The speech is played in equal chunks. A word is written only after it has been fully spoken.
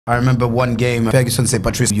I remember one game, Ferguson said,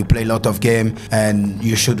 Patrice, you play a lot of game and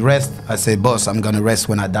you should rest. I said, boss, I'm gonna rest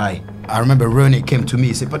when I die. I remember Rooney came to me,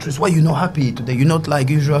 he said, Patrice, why you not happy today? You're not like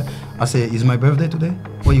usual. I said, is my birthday today?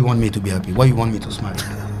 Why you want me to be happy? Why you want me to smile?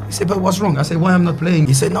 He said, but what's wrong? I said, why I'm not playing?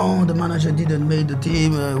 He said, no, the manager didn't make the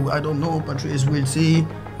team. I don't know, Patrice, we'll see.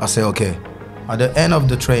 I said, okay. At the end of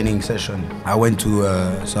the training session, I went to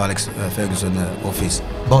Sir Alex Ferguson office.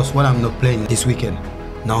 Boss, when I'm not playing this weekend?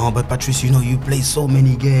 No, but Patrice, you know, you play so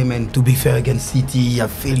many games, and to be fair against City, I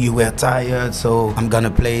feel you were tired, so I'm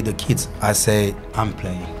gonna play the kids. I say, I'm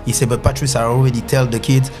playing. He said, but Patrice, I already tell the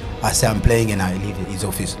kids. I say, I'm playing, and I leave his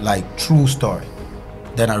office. Like, true story.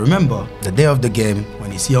 Then I remember the day of the game,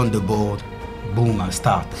 when you see on the board, boom, I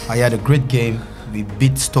start. I had a great game. We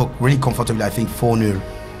beat Stoke really comfortably, I think 4-0.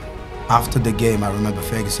 After the game, I remember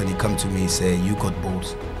Ferguson, he come to me and say, you got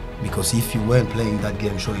balls. Because if you weren't playing that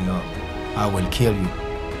game, showing up, I will kill you.